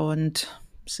Herzens und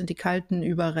es sind die kalten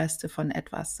Überreste von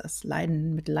etwas, das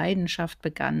mit Leidenschaft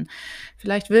begann.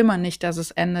 Vielleicht will man nicht, dass es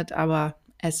endet, aber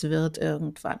es wird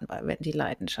irgendwann, weil wenn die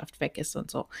Leidenschaft weg ist und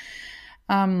so.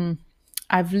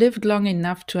 I've lived long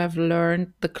enough to have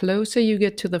learned the closer you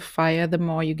get to the fire, the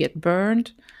more you get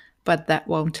burned. But that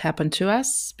won't happen to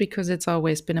us because it's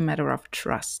always been a matter of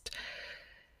trust.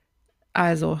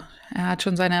 Also, er hat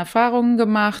schon seine Erfahrungen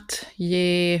gemacht.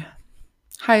 Je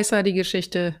heißer die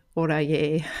Geschichte oder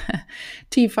je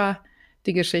tiefer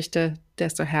die Geschichte,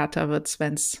 desto härter wird es,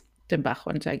 wenn es den Bach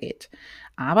runtergeht.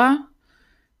 Aber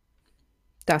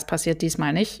das passiert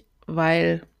diesmal nicht,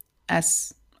 weil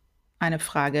es eine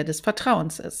Frage des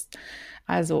Vertrauens ist.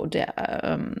 Also der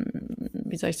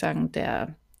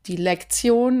die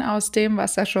Lektion aus dem,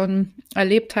 was er schon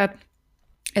erlebt hat,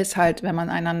 ist halt, wenn man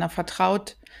einander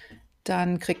vertraut,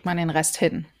 dann kriegt man den Rest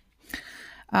hin.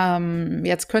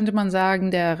 Jetzt könnte man sagen,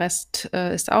 der Rest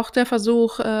ist auch der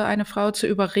Versuch, eine Frau zu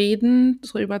überreden,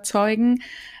 zu überzeugen.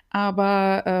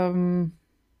 Aber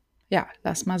ja,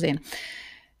 lass mal sehen.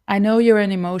 I know you're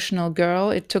an emotional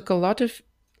girl. It took a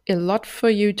lot for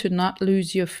you to not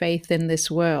lose your faith in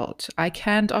this world. I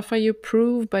can't offer you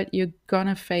proof, but you're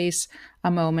gonna face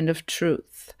a moment of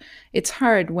truth. It's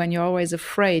hard when you're always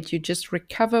afraid. You just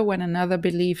recover when another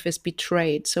belief is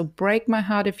betrayed. So break my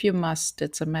heart if you must.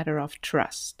 It's a matter of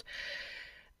trust.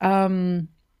 Also,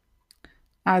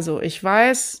 ich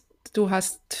weiß, du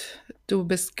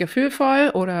bist gefühlvoll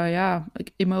oder ja,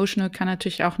 emotional kann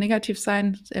natürlich auch negativ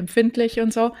sein, empfindlich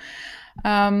und so.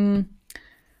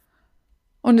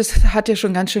 Und es hat dir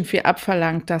schon ganz schön viel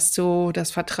abverlangt, dass du das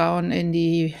Vertrauen in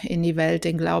die Welt,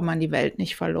 den Glauben an die Welt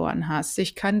nicht verloren hast.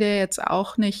 Ich kann dir jetzt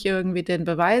auch nicht irgendwie den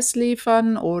Beweis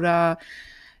liefern oder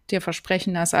dir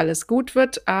versprechen, dass alles gut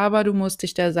wird, aber du musst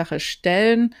dich der Sache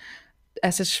stellen.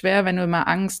 Es ist schwer, wenn du immer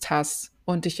Angst hast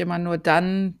und dich immer nur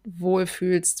dann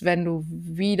wohlfühlst, wenn du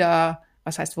wieder,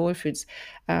 was heißt wohlfühlst?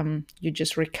 You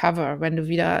just recover, wenn du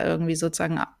wieder irgendwie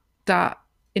sozusagen da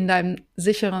an deinem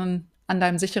sicheren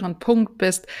Punkt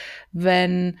bist,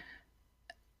 wenn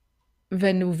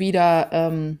du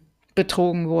wieder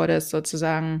betrogen wurdest,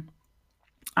 sozusagen.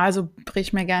 Also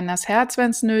brich mir gerne das Herz,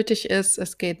 wenn es nötig ist.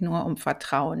 Es geht nur um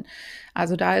Vertrauen.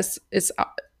 Also da ist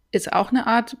auch eine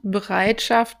Art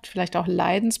Bereitschaft, vielleicht auch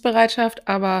Leidensbereitschaft,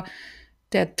 aber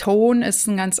der Ton ist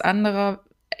ein ganz anderer.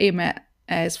 Eben,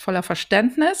 er ist voller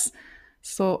Verständnis.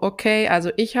 So, okay,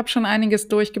 also ich habe schon einiges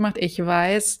durchgemacht. Ich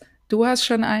weiß, du hast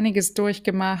schon einiges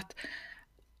durchgemacht.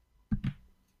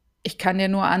 Ich kann dir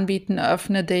nur anbieten,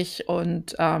 öffne dich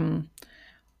und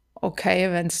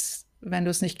okay, wenn du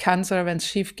es nicht kannst oder wenn es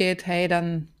schief geht, hey,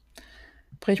 dann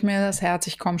brich mir das Herz,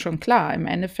 ich komme schon klar. Im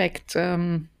Endeffekt,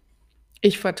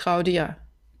 ich vertraue dir,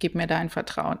 gib mir dein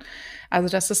Vertrauen. Also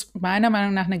das ist meiner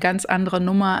Meinung nach eine ganz andere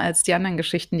Nummer als die anderen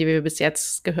Geschichten, die wir bis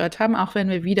jetzt gehört haben, auch wenn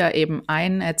wir wieder eben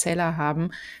einen Erzähler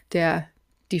haben, der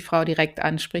die Frau direkt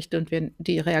anspricht und wir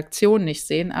die Reaktion nicht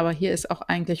sehen. Aber hier ist auch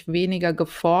eigentlich weniger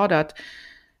gefordert.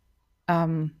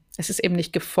 Es ist eben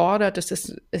nicht gefordert, es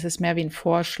ist mehr wie ein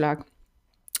Vorschlag.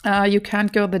 You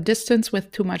can't go the distance with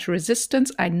too much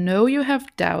resistance. I know you have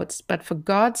doubts, but for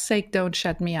God's sake, don't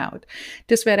shut me out.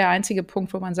 Das wäre der einzige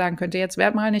Punkt, wo man sagen könnte, jetzt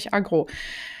werd mal nicht aggro.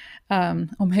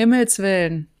 Um Himmels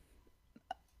Willen,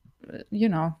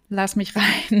 lass mich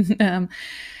rein.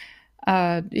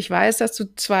 Ich weiß, dass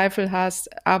du Zweifel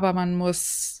hast, aber man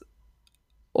muss,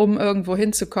 um irgendwo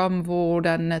hinzukommen, wo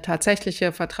dann eine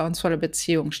tatsächliche vertrauensvolle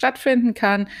Beziehung stattfinden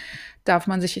kann, darf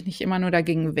man sich nicht immer nur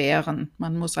dagegen wehren.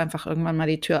 Man muss einfach irgendwann mal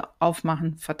die Tür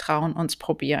aufmachen, vertrauen, uns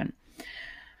probieren.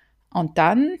 Und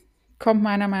dann kommt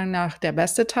meiner Meinung nach der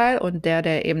beste Teil und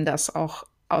der eben das auch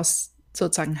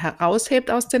sozusagen heraushebt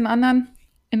aus den anderen,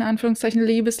 in Anführungszeichen,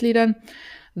 Liebesliedern.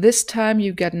 This time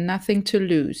you got nothing to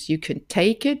lose. You can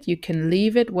take it, you can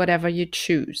leave it, whatever you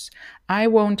choose. I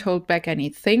won't hold back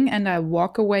anything and I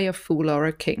walk away a fool or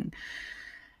a king.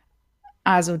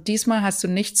 Also diesmal hast du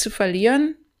nichts zu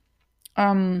verlieren.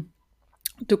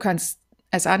 Du kannst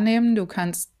es annehmen, du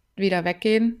kannst wieder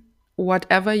weggehen.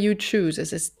 Whatever you choose.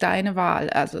 Es ist deine Wahl.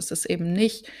 Also es ist eben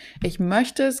nicht, ich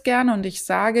möchte es gerne und ich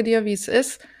sage dir, wie es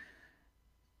ist.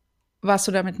 Was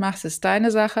du damit machst, ist deine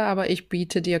Sache, aber ich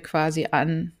biete dir quasi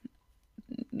an,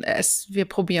 wir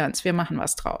probieren es, wir machen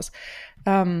was draus.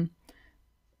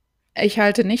 Ich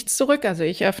halte nichts zurück, also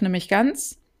ich öffne mich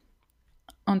ganz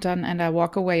und dann and I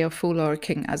walk away a fool or a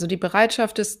king. Also die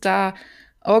Bereitschaft ist da,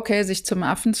 okay, sich zum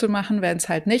Affen zu machen, wenn es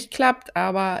halt nicht klappt,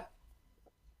 aber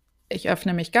ich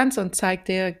öffne mich ganz und zeig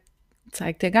dir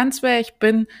ganz, wer ich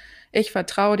bin. Ich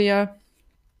vertraue dir.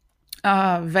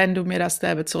 Wenn du mir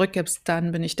dasselbe zurückgibst,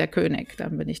 dann bin ich der König,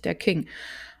 dann bin ich der King.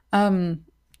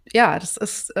 Ja, das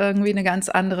ist irgendwie eine ganz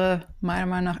andere, meiner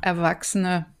Meinung nach,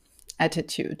 erwachsene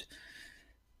Attitude.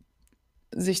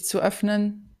 Sich zu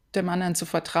öffnen, dem anderen zu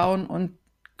vertrauen und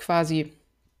quasi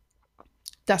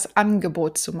das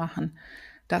Angebot zu machen,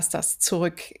 dass das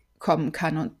zurückkommen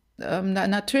kann. Und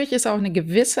natürlich ist auch eine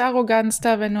gewisse Arroganz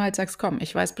da, wenn du halt sagst, komm,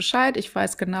 ich weiß Bescheid, ich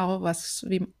weiß genau,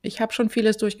 ich habe schon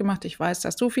vieles durchgemacht, ich weiß,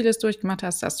 dass du vieles durchgemacht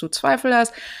hast, dass du Zweifel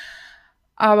hast,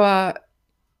 aber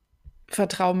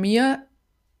vertrau mir,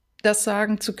 das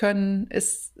sagen zu können,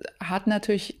 hat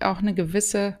natürlich auch eine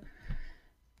gewisse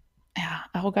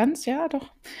Arroganz, ja doch.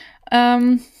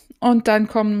 Und dann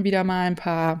kommen wieder mal ein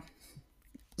paar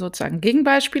sozusagen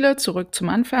Gegenbeispiele, zurück zum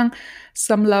Anfang.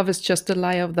 Some love is just a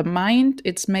lie of the mind.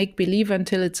 It's make-believe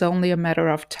until it's only a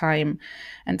matter of time.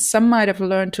 And some might have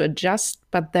learned to adjust,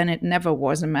 but then it never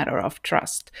was a matter of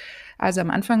trust. Also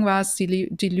am Anfang war es die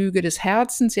Lüge des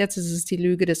Herzens, jetzt ist es die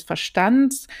Lüge des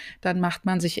Verstands. Dann macht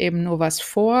man sich eben nur was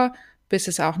vor, bis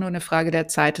es auch nur eine Frage der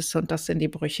Zeit ist und das in die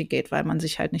Brüche geht, weil man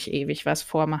sich halt nicht ewig was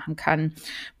vormachen kann.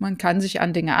 Man kann sich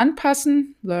an Dinge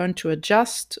anpassen, learn to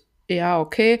adjust, ja,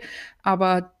 okay,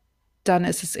 aber dann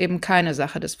ist es eben keine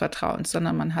Sache des Vertrauens,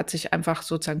 sondern man hat sich einfach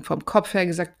sozusagen vom Kopf her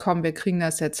gesagt, komm, wir kriegen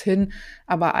das jetzt hin,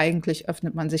 aber eigentlich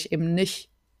öffnet man sich eben nicht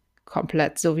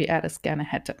komplett, so wie er das gerne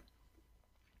hätte,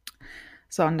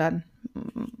 sondern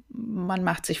man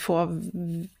macht sich vor,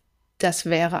 das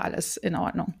wäre alles in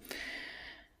Ordnung.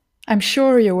 I'm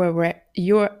sure you're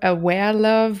aware,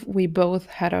 love, we both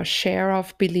had our share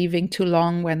of believing too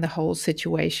long when the whole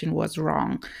situation was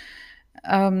wrong.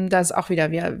 Das ist auch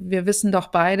wieder, wir wissen doch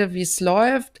beide, wie es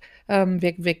läuft.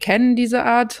 Wir kennen diese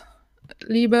Art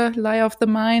Liebe, Lie of the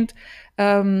Mind.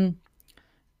 Wenn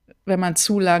man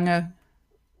zu lange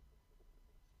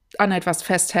an etwas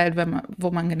festhält, wo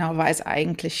man genau weiß,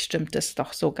 eigentlich stimmt es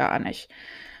doch so gar nicht.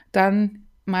 Dann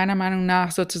meiner Meinung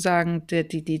nach sozusagen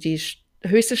die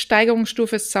höchste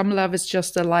Steigerungsstufe ist Some love is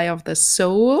just a lie of the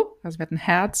soul. Also wir hatten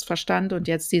Herz, Verstand und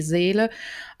jetzt die Seele.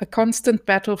 A constant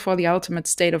battle for the ultimate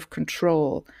state of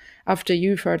control. After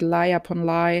you've heard lie upon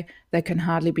lie, there can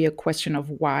hardly be a question of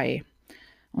why.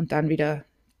 Und dann wieder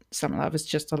Some love is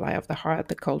just a lie of the heart,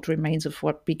 the cold remains of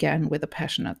what began with a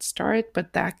passionate start,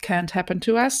 but that can't happen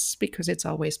to us because it's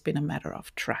always been a matter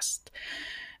of trust.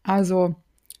 Also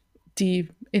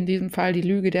in diesem Fall die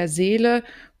Lüge der Seele,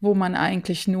 wo man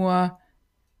eigentlich nur,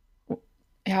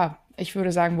 ja, ich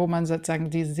würde sagen, wo man sozusagen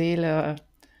die Seele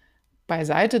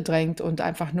beiseite drängt und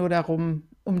einfach nur darum,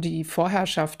 um die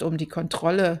Vorherrschaft, um die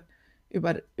Kontrolle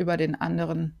über den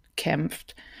anderen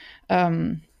kämpft.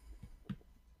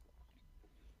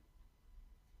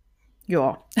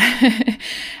 Ja,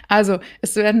 also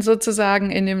es werden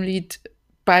sozusagen in dem Lied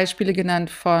Beispiele genannt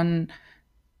von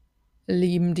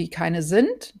Lieben, die keine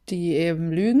sind, die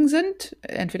eben Lügen sind.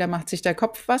 Entweder macht sich der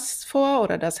Kopf was vor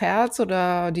oder das Herz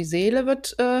oder die Seele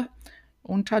wird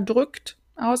unterdrückt,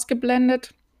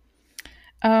 ausgeblendet.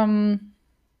 Und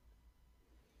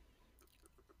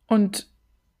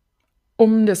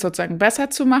um das sozusagen besser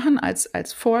zu machen,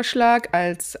 als Vorschlag,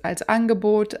 als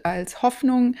Angebot, als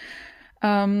Hoffnung,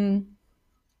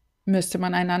 müsste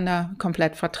man einander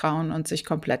komplett vertrauen und sich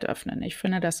komplett öffnen. Ich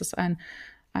finde, das ist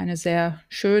eine sehr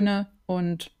schöne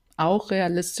und auch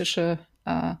realistische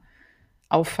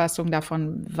Auffassung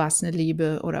davon, was eine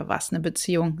Liebe oder was eine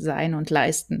Beziehung sein und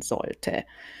leisten sollte.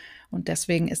 Und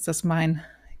deswegen ist das mein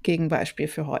Gegenbeispiel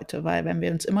für heute, weil wenn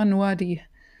wir uns immer nur die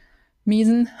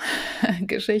miesen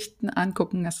Geschichten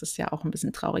angucken, das ist ja auch ein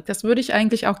bisschen traurig. Das würde ich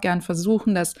eigentlich auch gern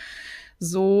versuchen, das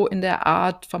so in der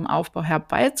Art vom Aufbau her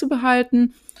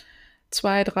beizubehalten.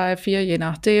 2, 3, 4, je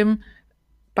nachdem.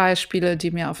 Beispiele,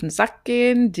 die mir auf den Sack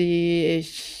gehen, die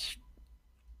ich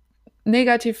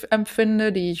negativ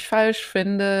empfinde, die ich falsch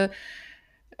finde,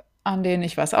 an denen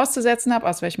ich was auszusetzen habe,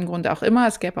 aus welchem Grund auch immer.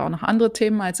 Es gäbe auch noch andere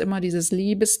Themen als immer dieses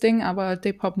Liebesding, aber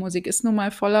die Popmusik ist nun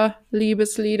mal voller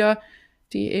Liebeslieder,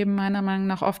 die eben meiner Meinung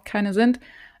nach oft keine sind.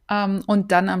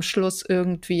 Und dann am Schluss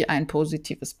irgendwie ein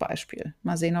positives Beispiel.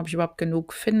 Mal sehen, ob ich überhaupt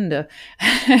genug finde.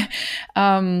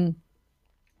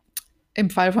 Im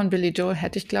Fall von Billy Joel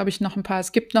hätte ich, glaube ich, noch ein paar.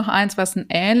 Es gibt noch eins, was einen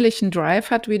ähnlichen Drive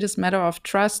hat wie das Matter of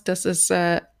Trust. Das ist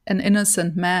An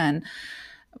Innocent Man.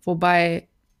 Wobei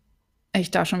ich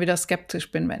da schon wieder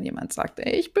skeptisch bin, wenn jemand sagt,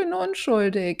 ey, ich bin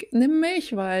unschuldig, nimm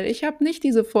mich, weil ich habe nicht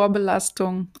diese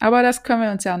Vorbelastung. Aber das können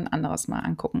wir uns ja ein anderes Mal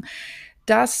angucken.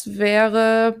 Das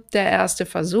wäre der erste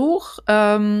Versuch.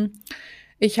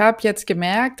 Ich habe jetzt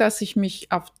gemerkt, dass ich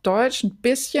mich auf Deutsch ein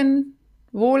bisschen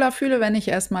wohler fühle, wenn ich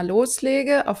erstmal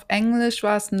loslege. Auf Englisch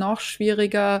war es noch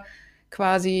schwieriger,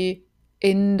 quasi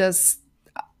in das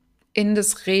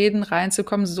Reden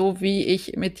reinzukommen, so wie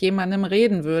ich mit jemandem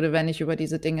reden würde, wenn ich über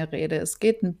diese Dinge rede. Es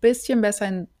geht ein bisschen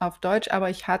besser auf Deutsch, aber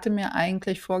ich hatte mir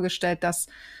eigentlich vorgestellt, dass,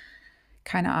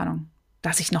 keine Ahnung,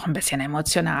 dass ich noch ein bisschen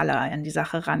emotionaler in die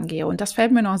Sache rangehe. Und das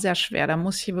fällt mir noch sehr schwer. Da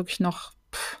muss ich wirklich noch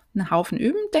einen Haufen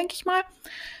üben, denke ich mal.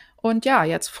 Und ja,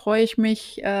 jetzt freue ich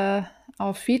mich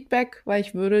auf Feedback, weil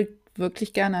ich würde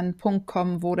wirklich gerne an einen Punkt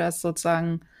kommen, wo das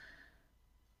sozusagen,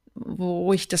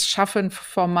 wo ich das schaffe, ein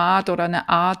Format oder eine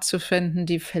Art zu finden,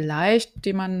 die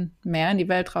man mehr in die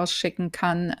Welt rausschicken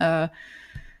kann,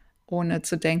 ohne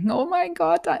zu denken, oh mein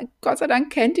Gott, Gott sei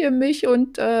Dank kennt ihr mich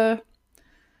und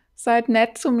seid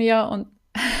nett zu mir und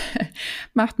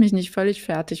macht mich nicht völlig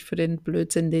fertig für den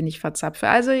Blödsinn, den ich verzapfe.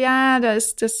 Also ja, da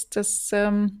ist das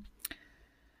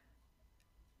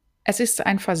Es ist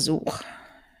ein Versuch.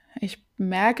 Ich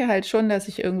merke halt schon, dass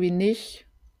ich irgendwie nicht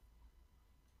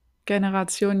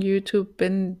Generation YouTube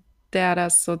bin, der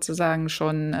das sozusagen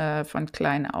schon, von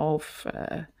klein auf,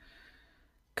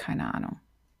 keine Ahnung,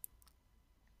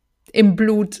 im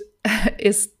Blut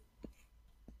ist,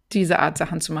 diese Art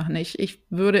Sachen zu machen. Ich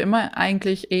würde immer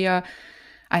eigentlich eher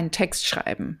einen Text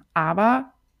schreiben,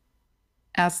 aber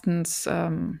erstens,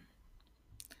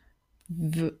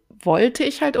 wollte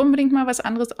ich halt unbedingt mal was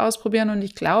anderes ausprobieren und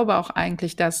ich glaube auch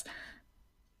eigentlich, dass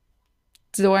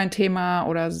so ein Thema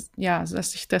oder ja,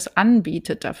 dass sich das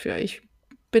anbietet dafür. Ich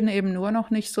bin eben nur noch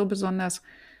nicht so besonders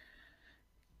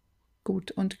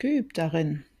gut und geübt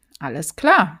darin. Alles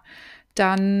klar.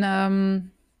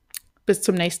 Dann bis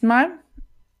zum nächsten Mal.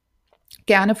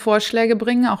 Gerne Vorschläge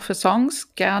bringen, auch für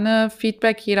Songs, gerne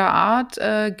Feedback jeder Art,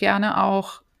 gerne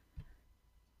auch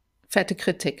fette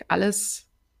Kritik. Alles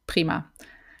prima.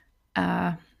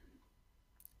 Bye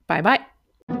bye.